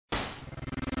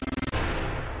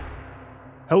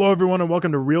Hello, everyone, and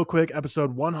welcome to ReelQuick,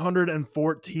 episode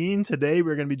 114. Today,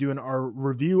 we're going to be doing our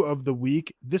review of the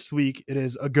week. This week, it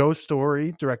is A Ghost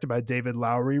Story, directed by David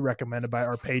Lowery, recommended by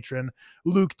our patron,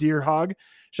 Luke Deerhog.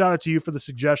 Shout out to you for the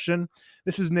suggestion.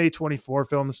 This is an A24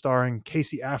 film starring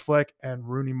Casey Affleck and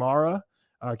Rooney Mara.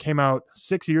 Came out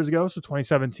 6 years ago, so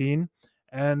 2017.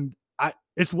 And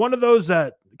it's one of those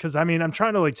that, because I'm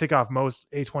trying to tick off most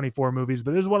A24 movies,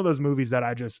 but this is one of those movies that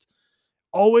I just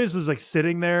always was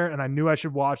sitting there and I knew I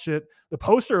should watch it. The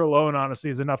poster alone, honestly,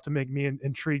 is enough to make me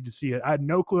intrigued to see it. I had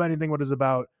no clue anything what it's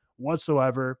about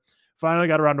whatsoever. Finally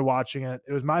got around to watching it.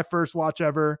 It was my first watch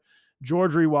ever.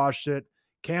 George rewatched it.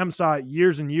 Cam saw it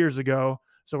years and years ago.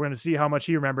 So we're going to see how much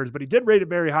he remembers, but he did rate it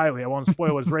very highly. I won't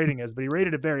spoil what his rating is, but he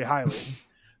rated it very highly.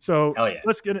 So yeah.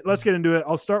 let's get into it.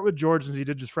 I'll start with George since he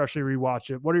did just freshly rewatch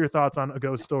it. What are your thoughts on A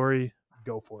Ghost Story?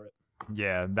 Go for it.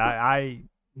 Yeah,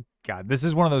 God, this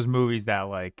is one of those movies that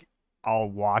I'll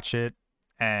watch it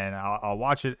and I'll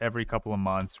watch it every couple of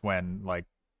months when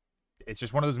it's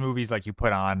just one of those movies you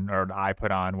put on or I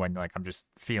put on when I'm just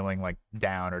feeling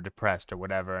down or depressed or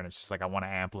whatever, and it's just I want to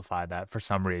amplify that for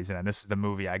some reason, and this is the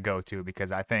movie I go to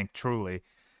because I think truly,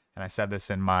 and I said this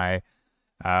in my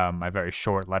my very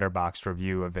short Letterboxd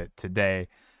review of it today,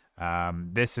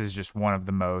 this is just one of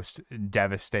the most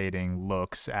devastating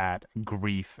looks at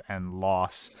grief and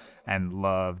loss and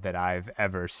love that I've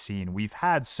ever seen. We've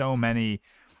had so many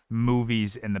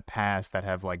movies in the past that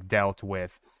have dealt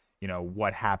with,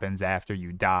 what happens after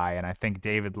you die. And I think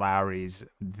David Lowery's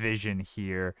vision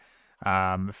here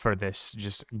for this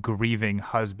just grieving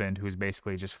husband who's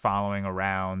basically just following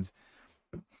around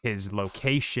his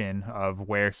location of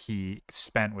where he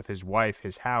spent with his wife,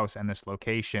 his house, and this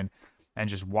location, and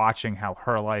just watching how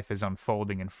her life is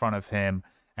unfolding in front of him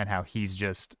and how he's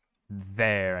just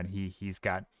there and he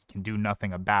can do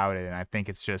nothing about it. And I think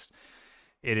it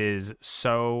is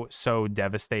so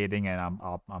devastating. And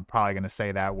I'm probably going to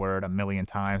say that word a million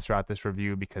times throughout this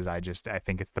review because I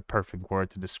think it's the perfect word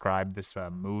to describe this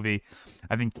movie.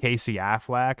 I think Casey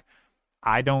Affleck,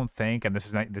 I don't think, and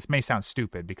this may sound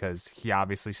stupid because he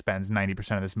obviously spends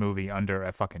 90% of this movie under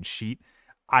a fucking sheet.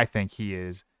 I think he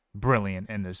is brilliant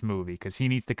in this movie because he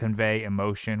needs to convey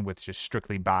emotion with just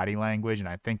strictly body language, and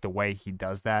I think the way he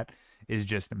does that is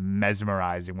just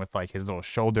mesmerizing with his little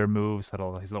shoulder moves,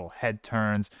 his little head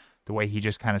turns, the way he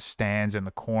just kind of stands in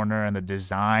the corner, and the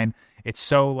design. It's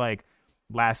so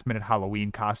last minute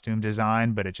Halloween costume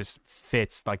design, but it just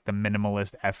fits the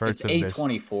minimalist efforts it's of this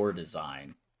A24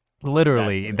 design.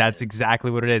 Literally, that's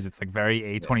exactly what it is. It's very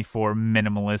A24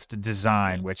 minimalist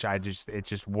design, which it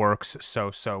just works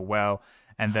so well.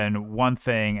 And then one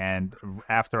thing, and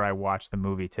after I watched the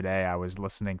movie today, I was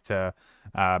listening to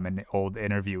an old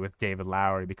interview with David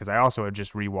Lowery because I also had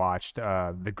just rewatched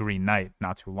The Green Knight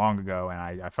not too long ago, and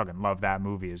I fucking love that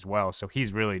movie as well. So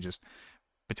he's really just,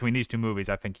 between these two movies,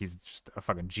 I think he's just a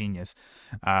fucking genius.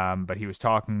 But he was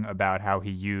talking about how he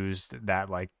used that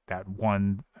that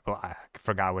one, well, I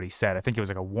forgot what he said. I think it was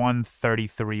a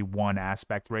 1:33:1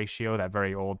 aspect ratio, that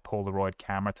very old Polaroid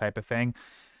camera type of thing.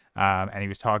 And he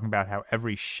was talking about how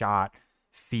every shot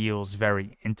feels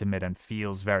very intimate and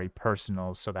feels very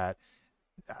personal, so that,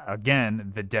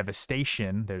 again, the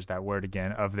devastation, there's that word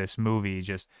again, of this movie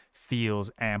just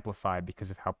feels amplified because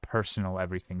of how personal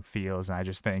everything feels. And I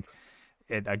just think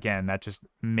that just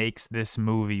makes this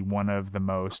movie one of the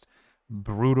most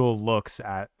brutal looks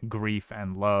at grief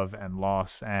and love and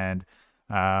loss. And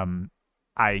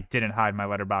I didn't hide my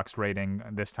Letterboxd rating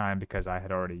this time because I've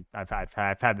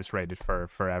had this rated for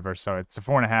forever. So it's a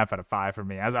 4.5 out of 5 for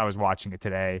me. As I was watching it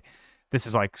today, this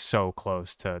is so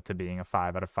close to being a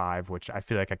 5 out of 5, which I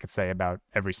feel I could say about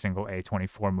every single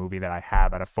A24 movie that I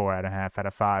have at a 4.5 out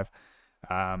of 5.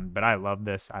 But I love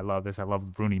this. I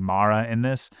love Rooney Mara in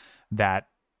this. That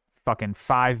fucking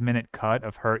 5-minute cut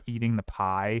of her eating the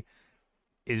pie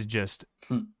is just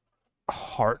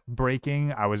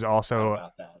heartbreaking. I was also,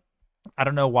 about that. I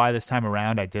don't know why this time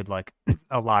around I did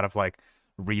a lot of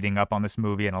reading up on this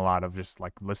movie and a lot of just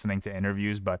listening to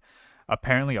interviews, but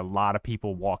apparently a lot of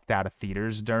people walked out of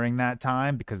theaters during that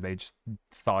time because they just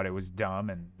thought it was dumb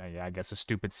and I guess a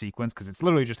stupid sequence, because it's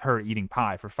literally just her eating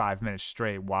pie for 5 minutes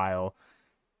straight while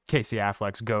Casey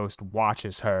Affleck's ghost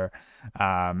watches her.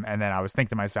 And then I was thinking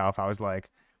to myself, I was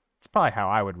like, it's probably how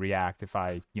I would react if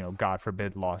I, God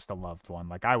forbid, lost a loved one.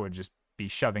 I would just be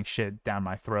shoving shit down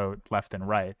my throat left and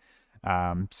right.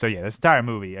 So yeah, this entire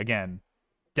movie, again,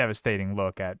 devastating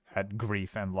look at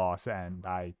grief and loss, and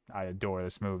I adore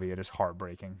this movie. It is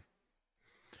heartbreaking.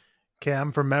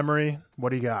 Cam, from memory, what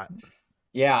do you got?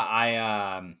 Yeah,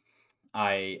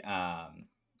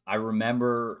 I I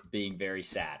remember being very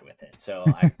sad with it. So,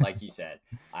 like you said,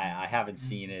 I haven't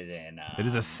seen it in. It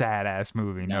is a sad ass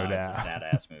movie, no doubt. It's a sad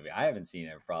ass movie. I haven't seen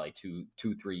it in probably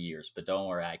 3 years. But don't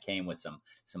worry, I came with some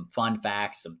fun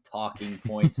facts, some talking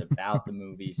points about the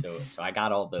movie. So I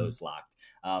got all those locked.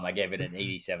 I gave it an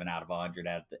 87 out of 100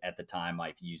 at the time.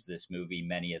 I've used this movie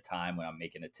many a time when I'm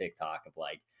making a TikTok of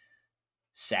like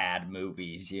sad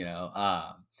movies, you know.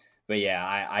 But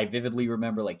yeah, I vividly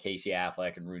remember like Casey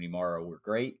Affleck and Rooney Mara were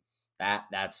great.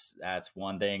 That's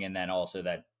one thing. And then also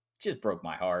that just broke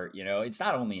my heart. You know, it's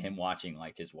not only him watching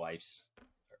like his wife's,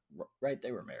 right?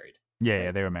 They were married. Yeah, right?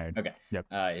 yeah, they were married. Okay. Yep.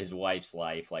 His wife's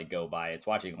life like go by. It's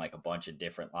watching like a bunch of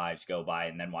different lives go by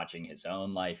and then watching his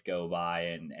own life go by.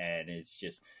 And it's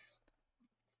just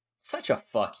such a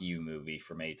fuck you movie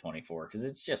from A24 because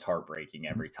it's just heartbreaking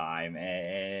every time.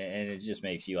 And it just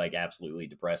makes you like absolutely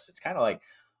depressed. It's kind of like,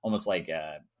 almost like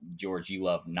George, you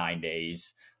love 9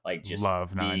 Days, like just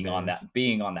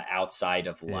being on the outside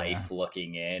of life,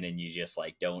 looking in, and you just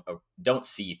like don't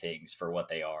see things for what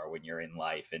they are when you're in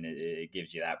life, and it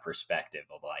gives you that perspective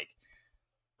of like,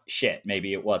 shit,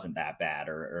 maybe it wasn't that bad,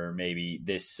 or maybe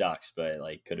this sucks, but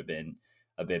like could have been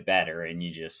a bit better, and you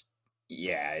just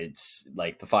it's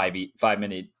like the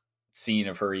 5-minute scene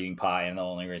of her eating pie, and the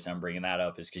only reason I'm bringing that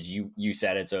up is because you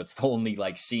said it, so it's the only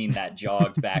like scene that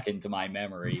jogged back into my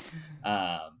memory.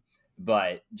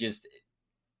 But just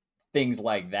things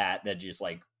like that just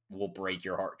like will break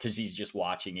your heart because he's just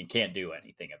watching and can't do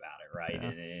anything about it, right?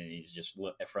 And he's just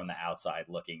from the outside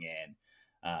looking in.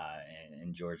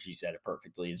 And George, you said it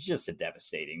perfectly. It's just a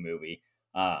devastating movie.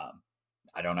 I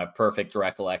don't have perfect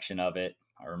recollection of it.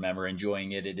 I remember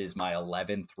enjoying it. It is my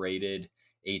 11th rated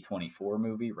A24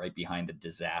 movie, right behind The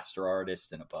Disaster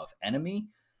Artist and above Enemy.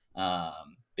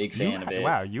 Big fan of it.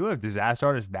 Wow, you have Disaster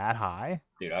Artist that high?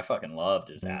 Dude, I fucking love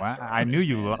Disaster Artist. I knew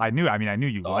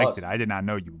you liked it. I did not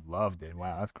know you loved it.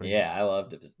 Wow, that's crazy. Yeah, I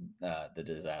loved The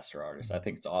Disaster Artist. I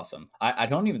think it's awesome. I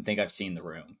don't even think I've seen The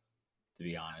Room, to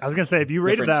be honest. I was gonna say, if you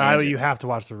rated that highly, you have to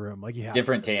watch The Room. Like, you have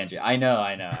different tangent. I know.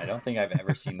 I don't think I've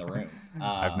ever seen The Room.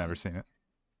 I've never seen it.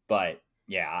 But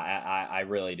yeah, I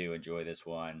really do enjoy this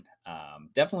one.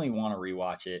 Definitely want to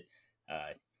rewatch it.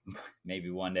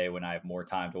 Maybe one day when I have more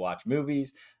time to watch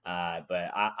movies.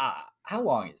 But how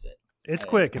long is it? It's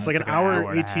quick. It's like an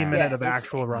hour, 18 minutes of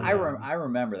actual runtime. I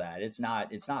remember that. It's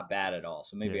not bad at all.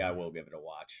 So maybe I will give it a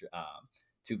watch.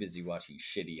 Too busy watching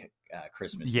shitty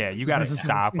Christmas movies. Yeah, you got to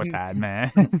stop with that,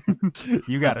 man.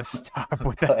 You got to stop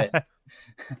with that.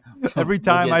 Every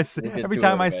time I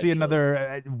see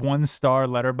another 1-star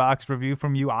Letterboxd review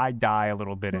from you, I die a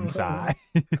little bit inside.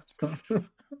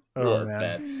 Oh,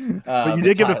 man. But you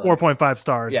did give it 4.5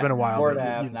 stars. It's been a while.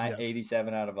 4.5,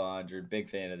 87 out of 100. Big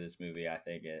fan of this movie. I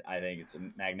think it's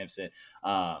magnificent.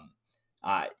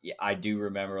 I do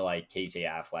remember like Casey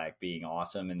Affleck being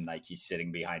awesome, and like he's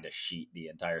sitting behind a sheet the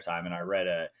entire time. And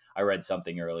I read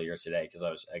something earlier today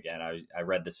because I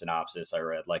read the synopsis. I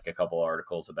read like a couple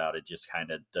articles about it, just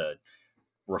kind of to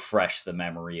refresh the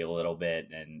memory a little bit.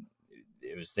 And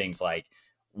it was things like,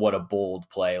 what a bold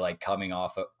play, like coming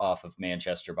off of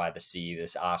Manchester by the Sea,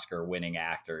 this Oscar-winning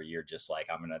actor. You're just like,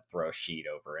 I'm going to throw a sheet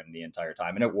over him the entire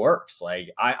time. And it works. Like,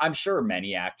 I'm sure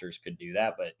many actors could do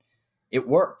that, but it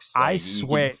works. Like, I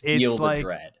swear, it's like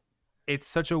dread. It's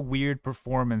such a weird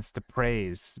performance to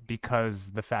praise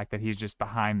because the fact that he's just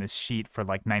behind this sheet for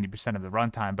like 90% of the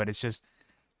runtime, but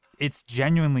it's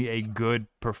genuinely a good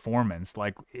performance.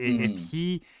 Like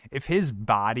if his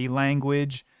body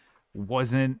language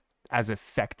wasn't as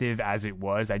effective as it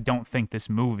was, I don't think this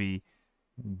movie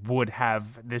would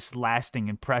have this lasting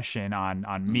impression on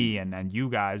me and you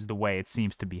guys the way it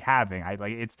seems to be having.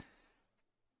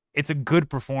 It's a good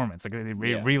performance. Like it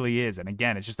really is. And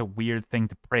again, it's just a weird thing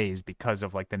to praise because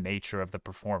of like the nature of the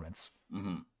performance.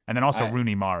 Mm-hmm. And then also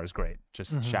Rooney Mara is great.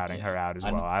 Just shouting her out as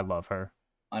well. I love her.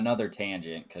 Another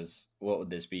tangent, because what would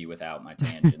this be without my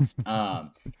tangents?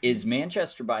 Is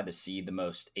Manchester by the Sea the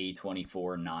most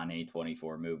A24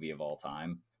 non-A24 movie of all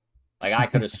time? Like, I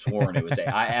could have sworn it was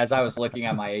as I was looking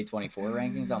at my A24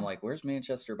 rankings, I'm like, where's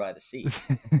Manchester by the Sea?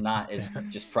 It's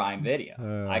just Prime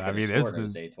Video. I could have sworn it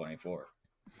was A24.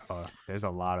 There's a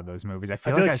lot of those movies. I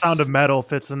feel like Sound of Metal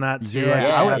fits in that too.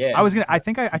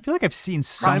 I feel like I've seen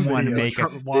someone make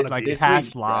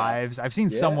past lives. I've seen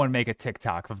someone make a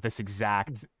TikTok of this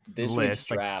exact this list.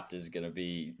 Week's draft is gonna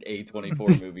be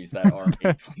A24 movies that aren't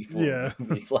A24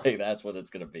 movies. Like, that's what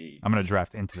it's gonna be. I'm gonna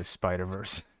draft Into the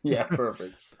Spider-Verse. Yeah,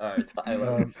 perfect. All right,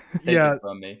 Tyler. Take it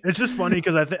from me. It's just funny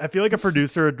because I feel like a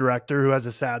producer or director who has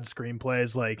a sad screenplay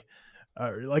is like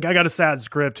like I got a sad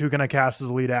script. Who can I cast as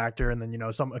a lead actor? And then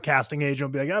a casting agent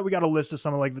will be like, "Oh, we got a list of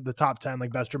some of like the top 10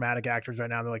 like best dramatic actors right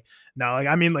now." They're like, "No, like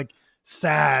I mean like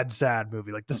sad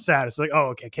movie, like the saddest." Like, oh,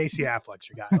 okay, Casey Affleck's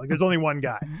your guy. Like, there's only one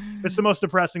guy. It's the most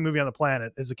depressing movie on the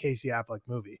planet. Is a Casey Affleck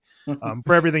movie.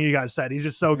 For everything you guys said, he's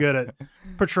just so good at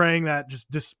portraying that just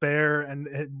despair, and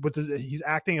he's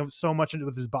acting so much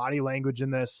with his body language in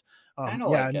this. Kind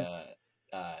of like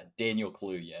Daniel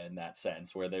Kaluuya in that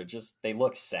sense, where they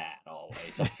look sad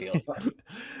always. I feel like.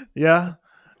 Yeah.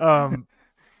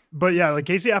 But yeah, like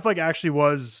Casey Affleck actually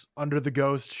was under the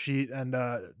ghost sheet, and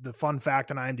the fun fact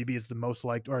on IMDb is the most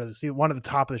liked, or one at the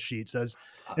top of the sheet says,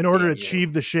 in order to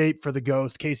achieve the shape for the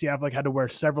ghost, Casey Affleck had to wear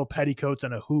several petticoats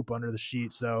and a hoop under the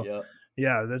sheet. So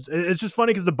yeah, it's just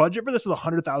funny because the budget for this was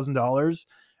 $100,000.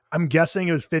 I'm guessing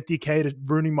it was $50K to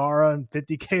Rooney Mara and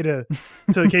 $50K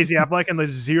to Casey Affleck, and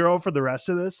there's zero for the rest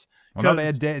of this. Well,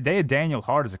 no, they had Daniel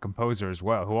Hart as a composer as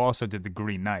well, who also did The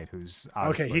Green Knight. Who's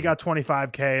obviously... okay, he got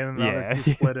 $25K, and the other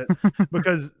split it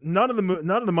because none of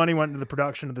the money went into the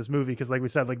production of this movie. Because, like we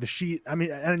said, like the sheet. I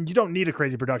mean, and you don't need a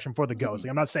crazy production for the ghost.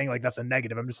 Like, I'm not saying like that's a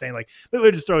negative. I'm just saying like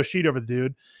literally just throw a sheet over the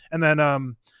dude, and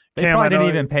then they probably didn't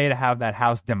even pay to have that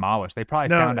house demolished. They probably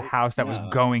found a house that was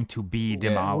going to be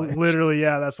demolished. Literally,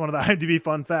 yeah. That's one of the IMDb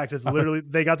fun facts. It's literally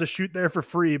they got to shoot there for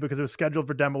free because it was scheduled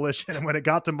for demolition, and when it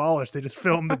got demolished, they just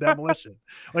filmed the demolition.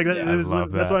 Like that's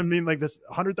what I mean. Like this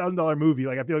 $100,000 movie.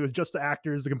 Like I feel like it was just the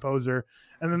actors, the composer,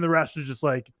 and then the rest is just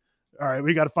like, all right,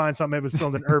 we got to find something. It was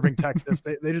filmed in Irving, Texas.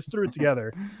 They just threw it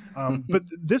together. But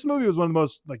this movie was one of the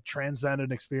most like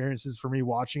transcendent experiences for me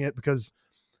watching it because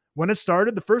when it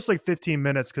started, the first like 15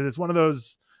 minutes, because it's one of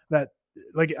those that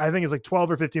like I think it's like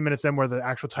 12 or 15 minutes in where the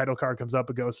actual title card comes up,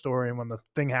 a ghost story, and when the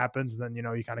thing happens, then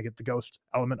you kind of get the ghost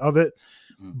element of it.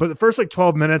 But the first like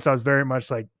 12 minutes, I was very much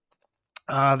like,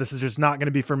 this is just not going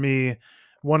to be for me.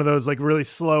 One of those like really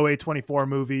slow A24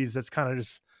 movies that's kind of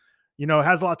just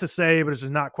has a lot to say, but it's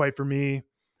just not quite for me.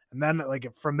 And then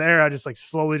like from there, I just like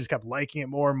slowly just kept liking it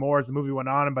more and more as the movie went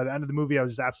on. And by the end of the movie, I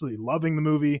was just absolutely loving the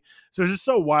movie. So it's just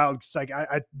so wild. Cause like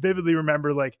I vividly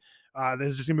remember like this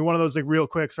is just gonna be one of those like real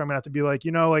quick. So I'm gonna have to be like,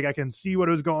 like I can see what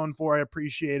it was going for. I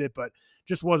appreciate it, but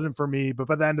just wasn't for me. But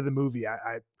by the end of the movie,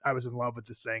 I was in love with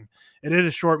this thing. It is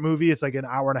a short movie. It's like an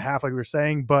hour and a half, like we were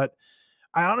saying, but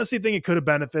I honestly think it could have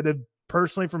benefited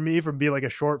personally for me from being like a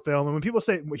short film. And when people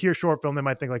hear short film, they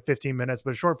might think like 15 minutes,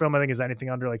 but a short film I think is anything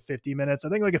under like 50 minutes. I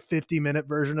think like a 50-minute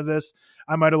version of this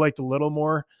I might have liked a little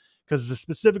more, because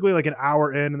specifically like an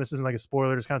hour in, and this isn't like a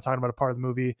spoiler, just kind of talking about a part of the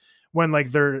movie when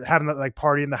like they're having that like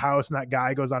party in the house and that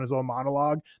guy goes on his little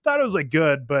monologue. Thought it was like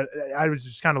good, but I was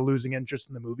just kind of losing interest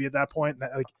in the movie at that point.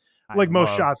 Like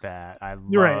most shots that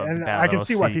you're right, and I can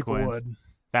see why people would.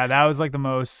 That was like the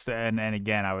most, and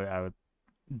again I would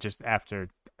just after.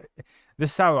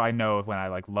 This is how I know when I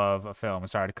like love a film.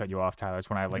 Sorry to cut you off, Tyler. It's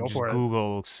when I like just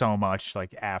Google so much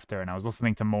like after, and I was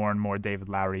listening to more and more David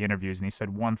Lowery interviews, and he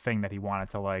said one thing that he wanted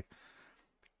to like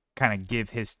kind of give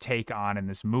his take on in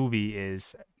this movie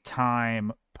is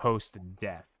time post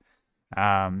death.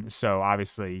 So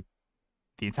obviously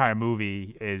the entire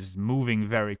movie is moving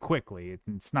very quickly.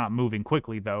 It's not moving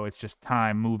quickly though. It's just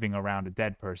time moving around a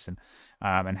dead person,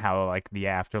 and how like the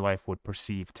afterlife would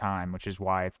perceive time, which is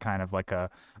why it's kind of like a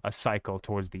cycle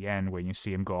towards the end where you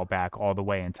see him go back all the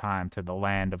way in time to the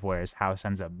land of where his house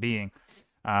ends up being.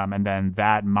 And then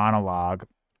that monologue,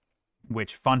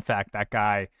 which fun fact, that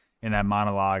guy in that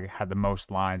monologue had the most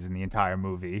lines in the entire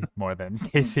movie, more than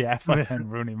Casey Affleck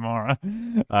and Rooney Mara.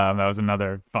 That was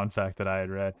another fun fact that I had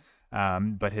read.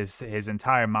 But his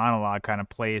entire monologue kind of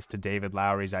plays to David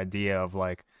Lowery's idea of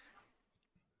like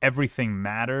everything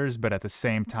matters, but at the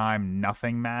same time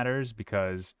nothing matters,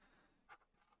 because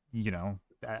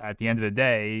at the end of the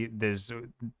day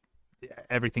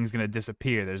everything's going to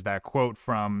disappear. There's that quote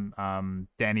from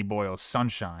Danny Boyle's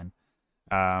Sunshine,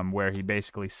 where he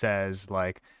basically says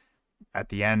like at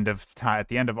the end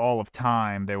of all of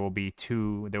time there will be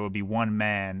one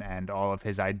man, and all of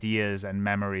his ideas and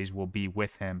memories will be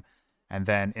with him. And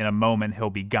then in a moment, he'll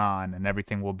be gone, and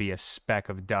everything will be a speck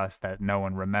of dust that no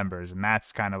one remembers. And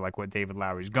that's kind of like what David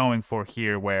Lowery's going for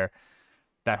here, where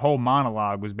that whole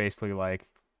monologue was basically like,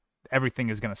 everything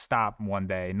is going to stop one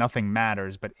day. Nothing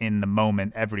matters, but in the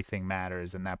moment, everything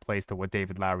matters. And that plays to what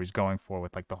David Lowery's going for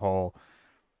with like the whole,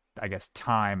 I guess,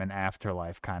 time and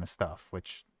afterlife kind of stuff,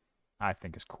 which I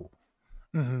think is cool.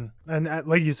 Mm-hmm. And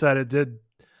like you said,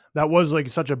 that was like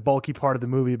such a bulky part of the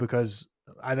movie, because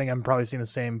I think I'm probably seeing the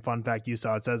same fun fact you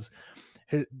saw. It says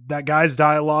that guy's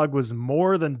dialogue was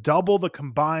more than double the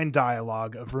combined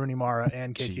dialogue of Rooney Mara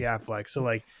and Casey Affleck. So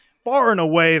like far and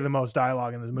away the most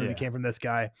dialogue in this movie Yeah. came from this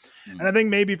guy. Mm. And I think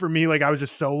maybe for me, like I was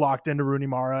just so locked into Rooney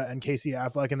Mara and Casey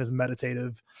Affleck in this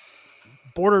meditative,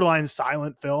 borderline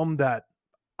silent film that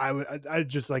I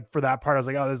just like for that part, I was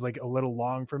like, oh, this is like a little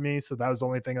long for me. So that was the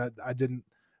only thing that I didn't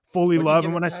fully What'd love. you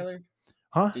And give when it, Tyler?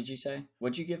 Huh? Did you say?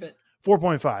 What'd you give it?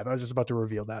 4.5. I was just about to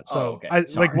reveal that. So okay. I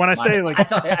Sorry. like when I say like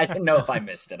I didn't know if I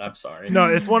missed it. I'm sorry. no,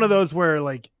 it's one of those where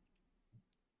like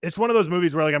it's one of those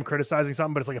movies where like I'm criticizing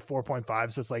something, but it's like a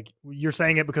 4.5. So it's like you're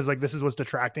saying it because like this is what's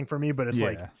detracting for me, but it's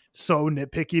like so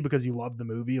nitpicky because you love the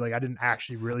movie. Like I didn't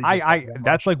actually really.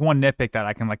 That's like one nitpick that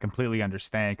I can like completely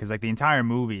understand because like the entire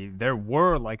movie, there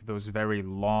were like those very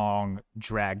long,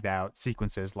 dragged out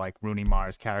sequences, like Rooney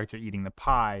Mara's character eating the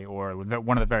pie, or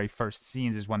one of the very first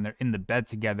scenes is when they're in the bed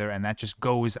together, and that just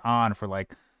goes on for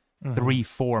like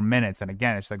 3-4 minutes, and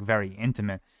again, it's like very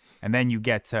intimate, and then you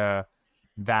get to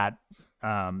that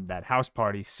house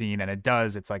party scene, and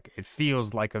it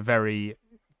feels like a very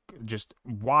just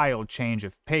wild change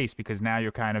of pace because now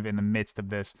you're kind of in the midst of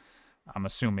this, I'm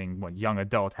assuming young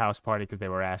adult house party, because they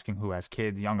were asking who has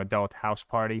kids, young adult house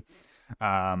party,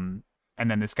 and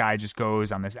then this guy just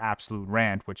goes on this absolute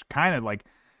rant, which kind of like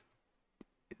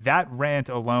that rant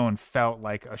alone felt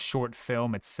like a short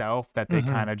film itself that they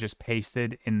kind of just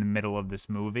pasted in the middle of this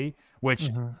movie, which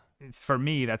for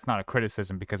me, that's not a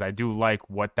criticism because I do like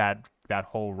what that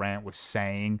whole rant was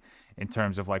saying in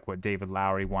terms of like what David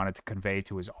Lowery wanted to convey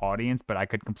to his audience. But I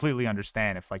could completely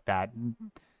understand if like that,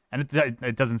 and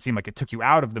it doesn't seem like it took you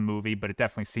out of the movie, but it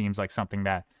definitely seems like something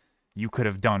that you could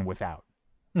have done without.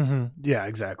 Yeah,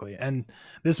 exactly. And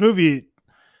this movie,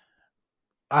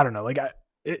 I don't know, like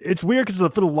it's weird because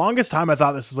for the longest time I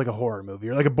thought this was like a horror movie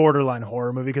or like a borderline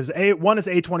horror movie because one is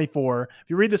A24. If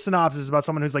you read the synopsis, it's about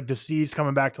someone who's like deceased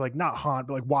coming back to like not haunt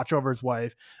but like watch over his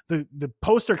wife. The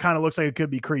poster kind of looks like it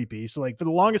could be creepy. So like for the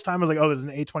longest time I was like, oh, there's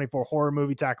an A24 horror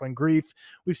movie tackling grief.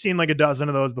 We've seen like a dozen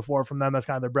of those before from them. That's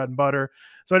kind of their bread and butter.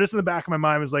 So I just in the back of my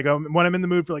mind was like, oh, when I'm in the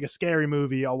mood for like a scary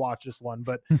movie, I'll watch this one.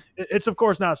 But it's of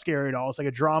course not scary at all. It's like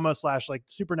a drama / like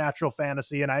supernatural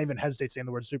fantasy, and I even hesitate saying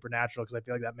the word supernatural because I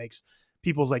feel like that makes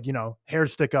people's like,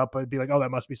 hairs stick up. I'd be like, oh, that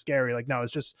must be scary. Like, no,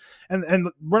 it's just, and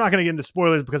we're not going to get into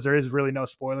spoilers because there is really no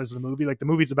spoilers of the movie. Like the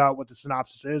movie's about what the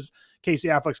synopsis is. Casey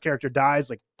Affleck's character dies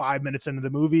like 5 minutes into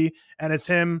the movie, and it's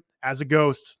him as a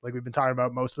ghost, like we've been talking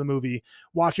about most of the movie,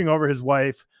 watching over his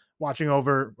wife, or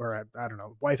I don't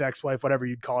know, wife, ex-wife, whatever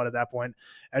you'd call it at that point,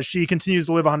 as she continues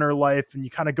to live on her life. And you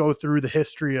kind of go through the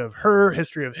history of her,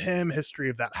 history of him,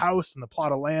 history of that house and the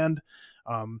plot of land.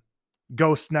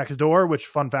 Ghost Next Door, which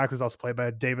fun fact was also played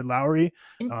by David Lowery.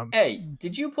 Hey,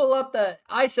 did you pull up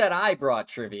I said I brought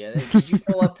trivia. Did you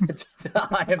pull up the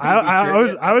IMDb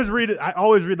trivia? I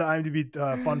always read the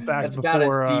IMDb fun facts. That's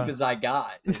before, about as deep as I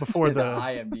got before the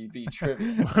IMDb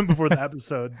trivia before the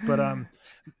episode. But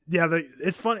yeah,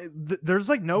 it's funny. There's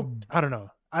like no, I don't know.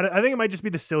 I think it might just be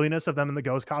the silliness of them in the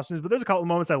ghost costumes. But there's a couple of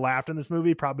moments I laughed in this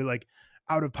movie, probably like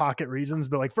out of pocket reasons.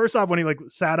 But like first off, when he like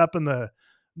sat up in the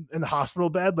hospital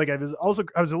bed, like I was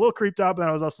a little creeped up, and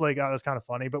I was also like, oh, that's kind of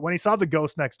funny. But when he saw the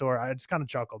ghost next door, I just kind of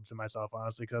chuckled to myself,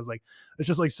 honestly, because I was like, it's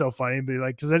just like so funny. But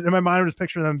like, because in my mind, I was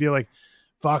picturing them being like,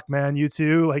 fuck, man, you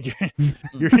too, like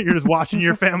you're just watching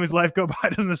your family's life go by.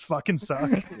 Doesn't this fucking suck?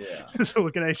 Yeah. Just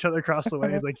looking at each other across the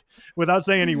way, like without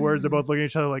saying any words, they're both looking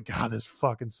at each other like, God, this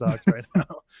fucking sucks right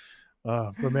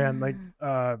now. But man, like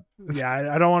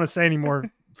yeah, I don't want to say any more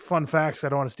fun facts. I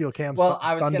don't want to steal Cam's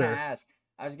I was thunder.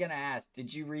 I was gonna ask,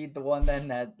 did you read the one then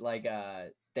that like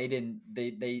they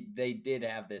did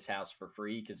have this house for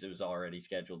free because it was already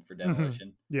scheduled for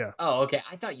demolition? Yeah. Oh, okay.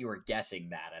 I thought you were guessing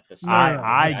that at the start.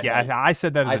 I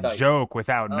said that as a joke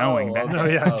without knowing that. Okay. Oh,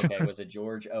 yeah. Okay. Was it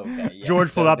George? Okay. Yeah.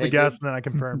 George pulled out the guess, and then I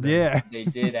confirmed. Yeah. They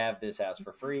did have this house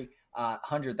for free.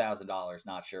 $100,000.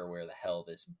 Not sure where the hell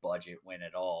this budget went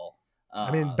at all.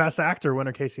 I mean, best actor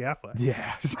winner Casey Affleck.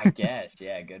 Yeah. I guess.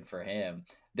 Yeah, good for him.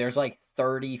 There's like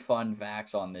 30 fun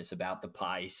facts on this about the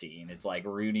pie scene. It's like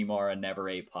Rooney Mara never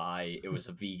ate pie. It was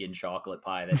a vegan chocolate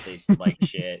pie that tasted like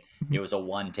shit. It was a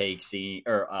one take scene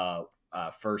or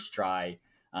first try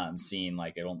scene.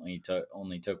 Like it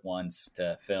only took once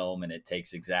to film, and it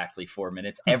takes exactly 4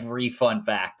 minutes. Every fun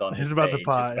fact on this about page the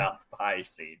pie. is about the pie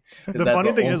scene. The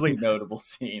funny thing is, like, notable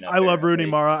scene. I love Rooney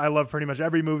Mara. I love pretty much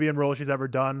every movie and role she's ever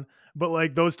done. But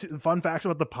like those fun facts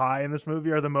about the pie in this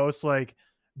movie are the most like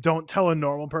don't tell a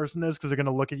normal person this because they're going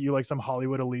to look at you like some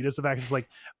Hollywood elitist. The fact is, like,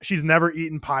 she's never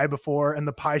eaten pie before, and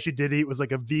the pie she did eat was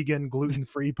like a vegan,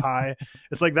 gluten-free pie.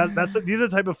 It's like these are the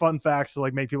type of fun facts to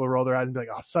like make people roll their eyes and be like,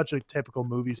 oh, such a typical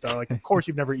movie star. Like, of course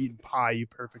you've never eaten pie, you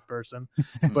perfect person.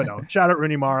 But no, shout out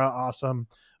Rooney Mara, awesome.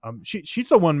 She's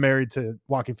the one married to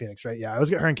Joaquin Phoenix, right? Yeah, I was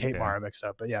getting her and Kate Mara mixed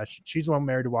up, but yeah, she's the one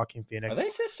married to Joaquin Phoenix. Are they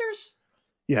sisters?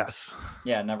 Yes.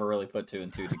 Yeah, never really put two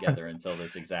and two together until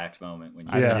this exact moment when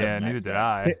you said neither did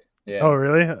I. Yeah. Oh,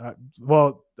 really?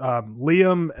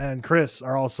 Liam and Chris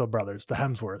are also brothers, the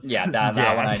Hemsworths. Yeah,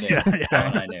 that one I knew.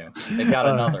 That one I knew. They've got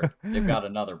another. They've got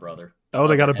another brother.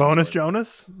 They got a bonus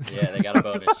Jonas? Yeah, they got a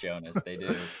bonus Jonas. They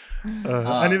do.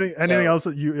 Anything else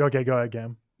that you? Okay, go ahead,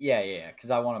 Cam. Yeah.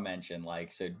 Because I want to mention,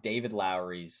 so David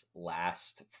Lowery's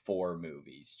last 4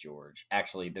 movies, George.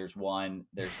 Actually, there's one.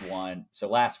 So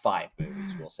last 5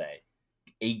 movies, we'll say.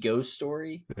 A Ghost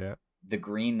Story. Yeah. The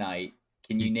Green Knight.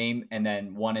 Can you name? And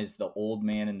then one is The Old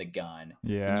Man and the Gun.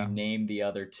 Yeah. Can you name the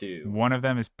other 2? One of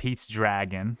them is Pete's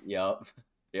Dragon. Yep.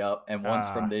 And one's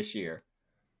from this year.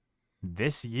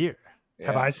 This year. Yeah.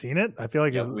 Have I seen it? I feel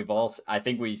like we've all. I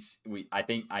think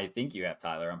I think you have,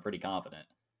 Tyler. I'm pretty confident.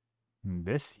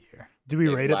 This year. Do we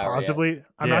rate it Lowery, positively? yeah.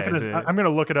 I'm not gonna. I'm gonna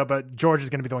look it up, but George is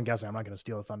gonna be the one guessing. I'm not gonna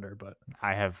steal the thunder, but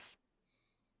I have.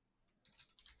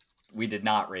 We did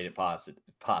not rate it positive.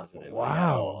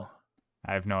 Wow.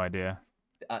 I have no idea.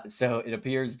 So it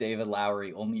appears David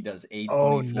Lowery only does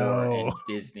A24 and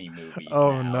Disney movies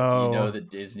now. No. Do you know the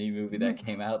Disney movie that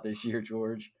came out this year,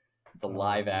 George? It's a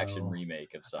live action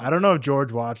remake of something. I don't know if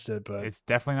George watched it, but it's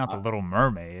definitely not The Little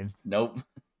Mermaid. Nope.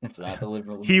 It's not The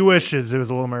Little Mermaid. He wishes it was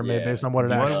a Little Mermaid based on what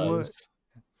it actually is.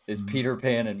 It's Peter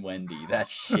Pan and Wendy.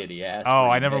 That's shitty ass. Oh,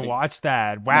 I never watched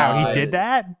that. Wow, he did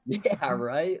that? Yeah,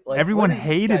 right? Everyone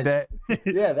hated that.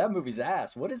 Yeah, that movie's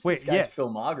ass. What is this guy's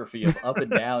filmography of up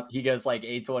and down? He goes like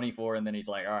A24 and then he's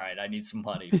like, all right, I need some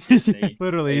money. Disney,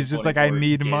 literally, he's just like, I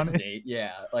need money.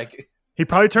 Yeah, like... He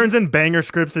probably turns in banger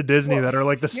scripts to Disney that are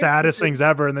like the saddest things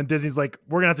ever, and then Disney's like,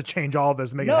 "We're gonna have to change all of this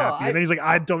to make it happy." And then he's like,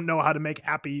 "I don't know how to make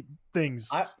happy things."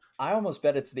 I almost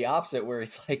bet it's the opposite, where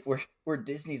it's like where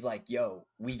Disney's like, "Yo,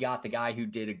 we got the guy who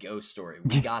did A Ghost Story,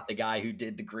 we got the guy who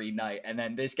did The Green Knight," and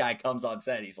then this guy comes on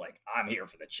set, he's like, "I'm here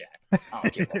for the check. I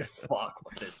don't give a fuck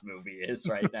what this movie is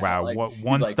right now." Wow, like, what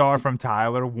 1 star from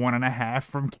Tyler, 1.5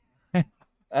 from.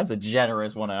 That's a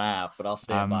generous 1.5, but I'll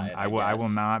stand by it. I will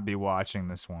not be watching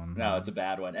this one. No, it's a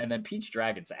bad one. And then Pete's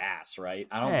Dragon's ass, right?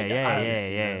 I don't think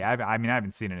yeah. I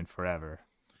haven't seen it in forever.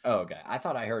 Oh, okay. I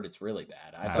thought I heard it's really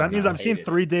bad. So that means I've seen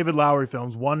 3 David Lowery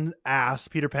films: 1 ass,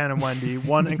 Peter Pan and Wendy;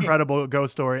 1 incredible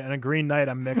Ghost Story; and A Green Knight.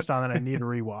 I'm mixed on, and I need a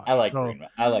rewatch. I like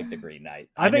The Green Knight.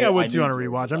 I think I would too on a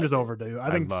rewatch. I'm just overdue.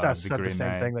 I think Seth said the same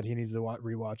Knight. thing, that he needs to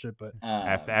rewatch it, but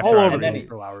all over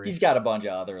for Lowery. He's got a bunch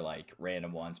of other like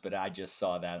random ones, but I just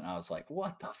saw that and I was like,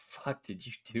 "What the fuck did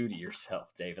you do to yourself,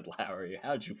 David Lowery?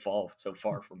 How'd you fall so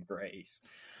far from grace?"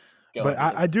 But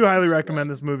I do highly recommend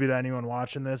this movie to anyone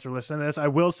watching this or listening to this. I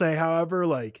will say, however,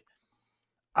 like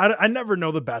I never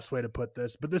know the best way to put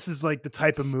this, but this is like the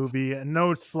type of movie, and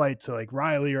no slight to like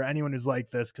Riley or anyone who's like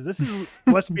this, because this is,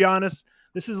 let's be honest,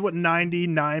 this is what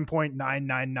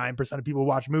 99.999% of people who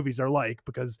watch movies are like,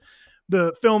 because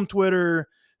the film Twitter,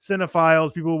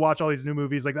 cinephiles, people who watch all these new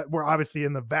movies like that, we're obviously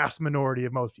in the vast minority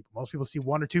of most people. Most people see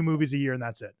 1 or 2 movies a year and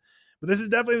that's it. But this is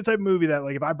definitely the type of movie that,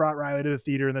 like, if I brought Riley to the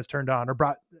theater and this turned on, or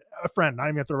brought a friend, not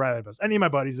even going to throw Riley, but any of my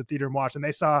buddies at the theater and watched, and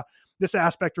they saw this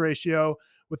aspect ratio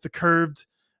with the curved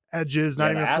edges,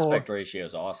 not even the aspect ratio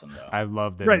is awesome though. I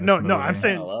love it. Right? No, I'm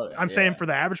saying for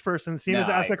the average person, seeing this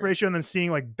aspect ratio and then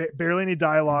seeing like barely any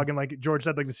dialogue, and like George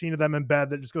said, like the scene of them in bed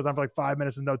that just goes on for like 5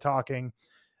 minutes with no talking.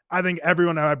 I think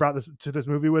everyone that I brought this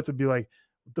movie with would be like,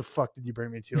 what the fuck did you bring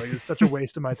me to? Like, it's such a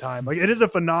waste of my time. Like, it is a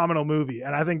phenomenal movie,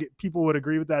 and I think people would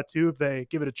agree with that too if they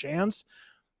give it a chance.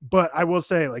 But I will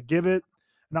say, like, give it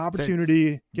an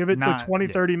opportunity, give it the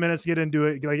 20-30 minutes to get into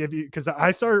it. Like, because I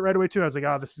started right away too. I was like,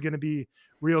 oh, this is going to be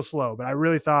real slow, but I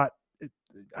really thought it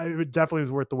definitely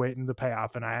was worth the wait and the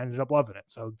payoff, and I ended up loving it.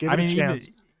 So give it a chance.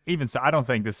 Even so, I don't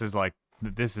think this is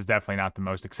definitely not the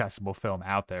most accessible film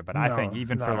out there, but I think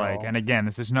even for like, and again,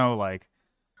 this is no like,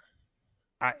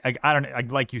 I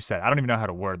don't like you said, I don't even know how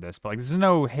to word this, but like, this is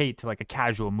no hate to like a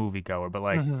casual moviegoer, but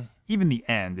like even the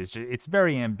end is just, it's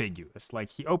very ambiguous.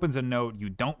 Like, he opens a note, you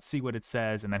don't see what it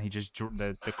says, and then he just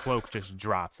the cloak just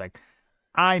drops. Like,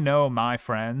 I know my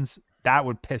friends, that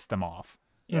would piss them off,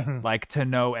 like to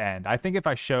no end. I think if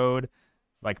I showed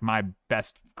like my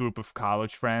best group of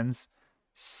college friends,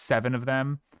 7 of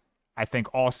them, I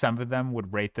think all 7 of them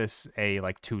would rate this a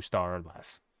like 2-star or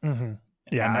less.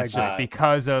 Yeah, and that's just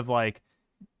because of like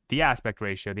the aspect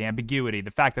ratio, the ambiguity,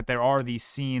 the fact that there are these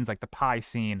scenes like the pie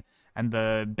scene and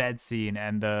the bed scene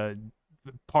and the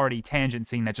party tangent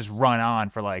scene that just run on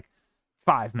for like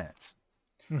 5 minutes.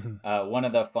 One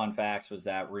of the fun facts was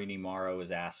that Rooney Mara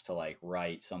was asked to like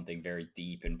write something very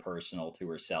deep and personal to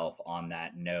herself on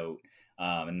that note.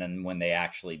 And then when they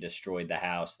actually destroyed the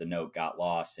house, the note got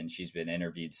lost, and she's been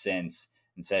interviewed since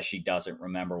and says she doesn't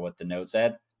remember what the note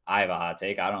said. I have a hot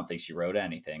take. I don't think she wrote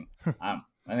anything.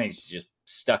 I think she just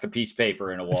stuck a piece of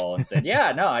paper in a wall and said,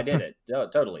 yeah, no, I did it.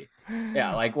 Totally.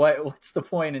 Yeah. Like what's the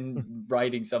point in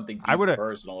writing something deep and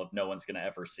personal if no one's going to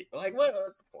ever see? Like,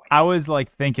 what's the point? I was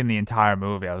like thinking the entire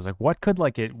movie. I was like, what could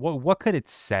it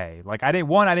say? Like, I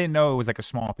didn't know it was like a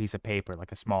small piece of paper,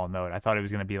 like a small note. I thought it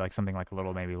was going to be like something like a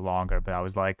little, maybe longer, but I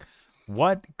was like,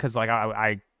 what? Cause like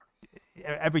I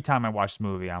every time I watch this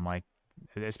movie, I'm like,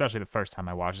 especially the first time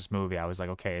I watched this movie, I was like,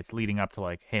 okay, it's leading up to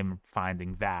like him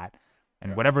finding that.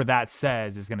 And whatever that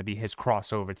says is going to be his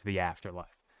crossover to the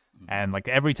afterlife. And like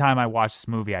every time I watch this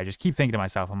movie, I just keep thinking to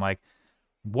myself, I'm like,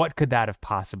 what could that have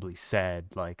possibly said?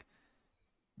 Like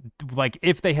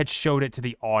if they had showed it to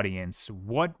the audience,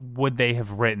 what would they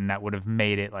have written that would have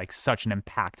made it like such an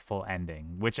impactful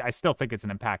ending? Which I still think it's an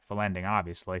impactful ending,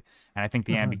 obviously. And I think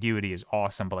the ambiguity is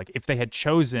awesome. But like if they had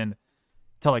chosen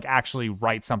to like actually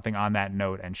write something on that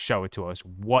note and show it to us,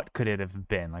 what could it have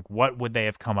been? Like what would they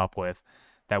have come up with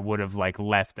that would have like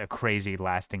left a crazy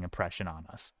lasting impression on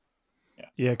us?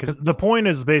 Yeah, because the point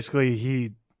is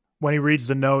basically when he reads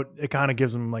the note, it kind of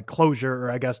gives him like closure,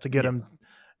 or I guess to get him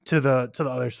to the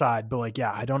other side. But like,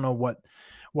 yeah, I don't know what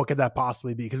could that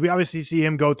possibly be, because we obviously see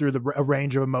him go through a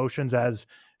range of emotions as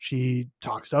she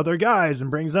talks to other guys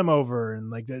and brings them over, and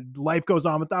like the life goes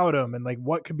on without him, and like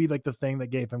what could be like the thing that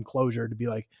gave him closure to be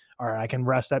like, all right, I can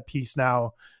rest at peace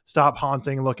now, stop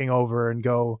haunting and looking over, and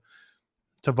go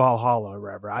to Valhalla or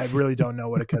wherever. I really don't know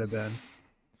what it could have been.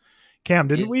 Cam,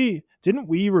 didn't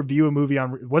we review a movie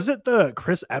on, was it the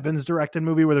Chris Evans directed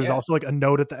movie where there's also like a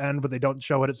note at the end but they don't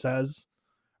show what it says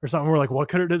or something? We're like, what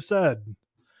could it have said?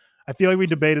 I feel like we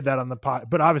debated that on the pod,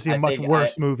 but obviously a much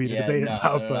worse movie to debate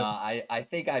about. But I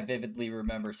think I vividly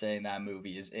remember saying that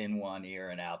movie is in one ear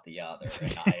and out the other,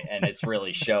 and it's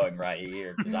really showing right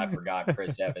here because I forgot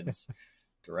Chris Evans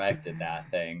directed that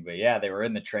thing. But yeah, they were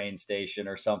in the train station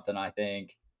or something, I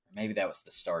think. Maybe that was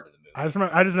the start of the movie.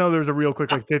 I just know there was a ReelQuick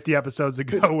like 50 episodes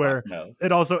ago where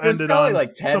it also ended on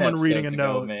like 10 someone reading a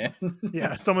note. Man.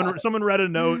 Yeah, someone read a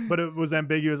note, but it was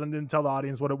ambiguous and didn't tell the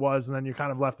audience what it was, and then you're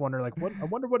kind of left wondering, like, what? I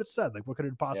wonder what it said. Like, what could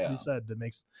it possibly said that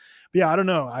makes? But yeah, I don't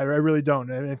know. I really don't.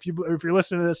 And if you're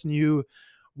listening to this and you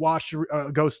watch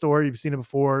a ghost story, you've seen it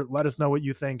before, let us know what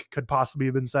you think could possibly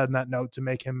have been said in that note to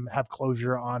make him have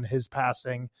closure on his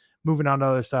passing, moving on to the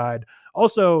other side.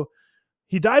 Also,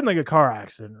 he died in like a car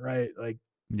accident, right? Like,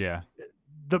 yeah,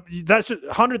 that's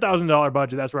 $100,000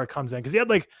 budget. That's where it comes in, because he had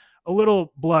like a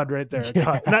little blood right there.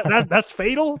 Yeah. That's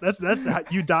fatal. That's how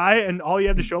you die, and all you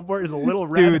have to show for it is a little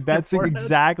red. Dude, that's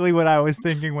exactly what I was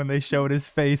thinking when they showed his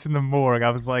face in the morgue. I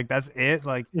was like, that's it.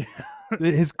 Like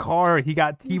his car, he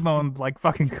got T-boned like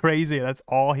fucking crazy. That's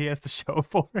all he has to show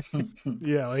for it.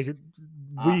 Yeah, like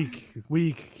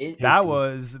weak. That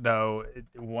was though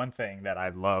one thing that I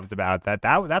loved about that.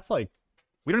 That's like,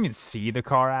 we don't even see the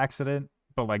car accident,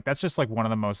 but like that's just like one of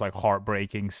the most like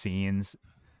heartbreaking scenes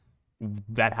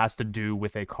that has to do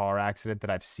with a car accident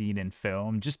that I've seen in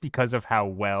film, just because of how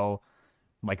well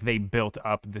like they built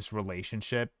up this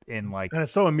relationship in like, and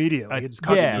it's so immediate. Like it just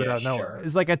cuts out of nowhere.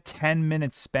 It's like a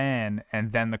 10-minute span,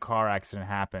 and then the car accident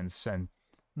happens. And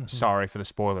sorry for the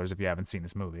spoilers if you haven't seen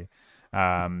this movie.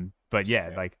 But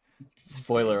yeah, like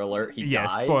spoiler alert, he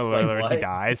dies. Spoiler alert, what? He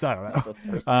dies. I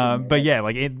don't know. But yeah,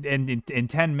 like in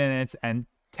 10 minutes, and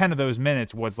 10 of those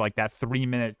minutes was like that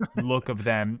 3-minute look of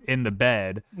them in the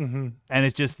bed. And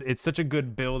it's such a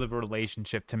good build of a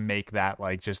relationship to make that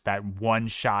like just that one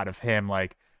shot of him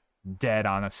like dead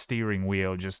on a steering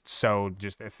wheel just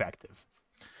effective.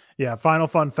 Yeah, final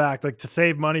fun fact, like to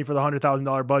save money for the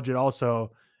 $100,000 budget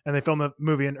also, and they filmed the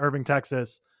movie in Irving,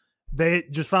 Texas. They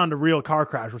just found a real car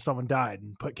crash where someone died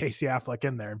and put Casey Affleck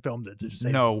in there and filmed it. To just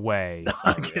no way. That's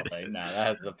not real thing. No,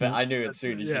 I knew it as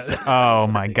soon as you said. Oh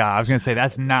my God. I was going to say,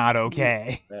 that's not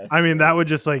okay. I mean, that would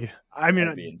just like,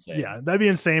 that'd be insane. Yeah, that'd be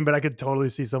insane, but I could totally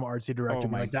see some artsy director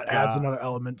like that adds another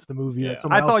element to the movie. Yeah.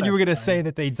 I thought you were going to say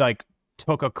that they like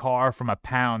took a car from a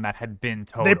pound that had been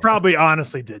totaled. They probably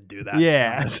honestly did do that.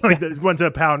 Yeah. Like they went to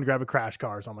a pound and grab a crash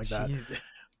car or something like that. Jesus.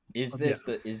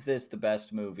 Is this the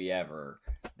best movie ever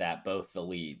that both the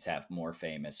leads have more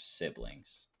famous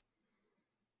siblings?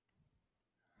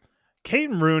 Kate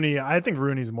and Rooney, I think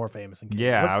Rooney's more famous than Kate.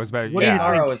 Yeah, I was about. Kate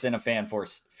Mara was in a fan four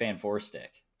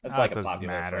stick. That's Oh, like it a doesn't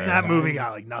popular matter. phrase. That I movie mean,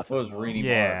 got like nothing. what was Rooney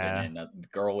Yeah. Marvin and the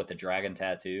girl with the dragon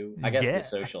tattoo? I guess Yeah. The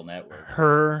Social Network.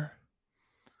 Her.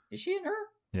 Is she in her?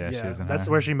 Yeah, she isn't. That's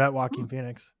where she met Joaquin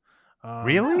Phoenix.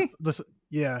 Really?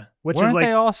 Yeah, which Weren't is like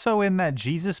they also in that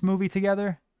Jesus movie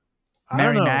together? I don't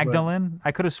Mary know, but Magdalene?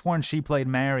 I could have sworn she played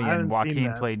Mary I haven't and seen Joaquin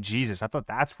that. played Jesus. I thought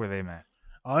that's where they met.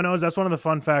 all I know is that's one of the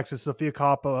fun facts is Sofia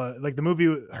Coppola. Like the movie,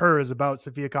 Her is about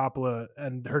Sofia Coppola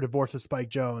and her divorce with Spike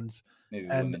Jones, Maybe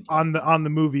and Women on Talk. the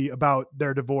movie about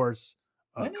their divorce,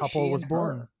 a When is couple she was in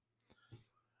born. Her?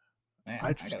 Man, I gotta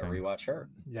Interesting. rewatch her.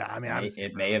 Yeah, I mean, I haven't seen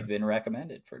It her. may have been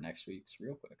recommended for next week's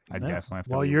Real Quick. I Nice. definitely have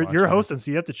to. Well, rewatch you're that. hosting,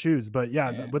 so you have to choose. But yeah,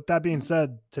 Yeah. with that being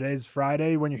said, today's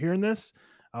Friday when you're hearing this.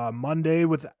 Monday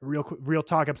with Real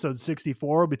Talk episode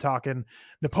 64. We'll be talking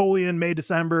Napoleon, May,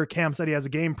 December. Cam said he has a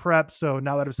game prep. So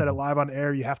now that I've said it live on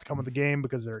air, you have to come with the game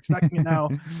because they're expecting it now.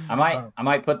 I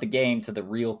might put the game to the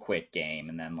Real Quick game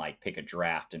and then like pick a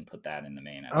draft and put that in the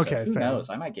main episode. Okay, Who fair knows?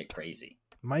 I might get crazy.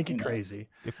 Might get Who knows? crazy.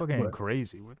 You're fucking But-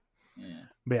 crazy with. Yeah.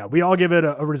 But yeah, we all give it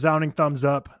a resounding thumbs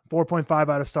up.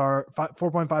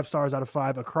 4.5 stars out of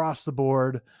 5 across the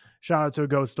board. Shout out to A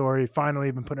Ghost Story.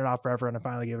 Finally been putting it out forever, and I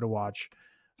finally gave it a watch.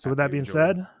 So with that Happy you being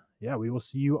enjoyed said, yeah, we will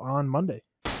see you on Monday.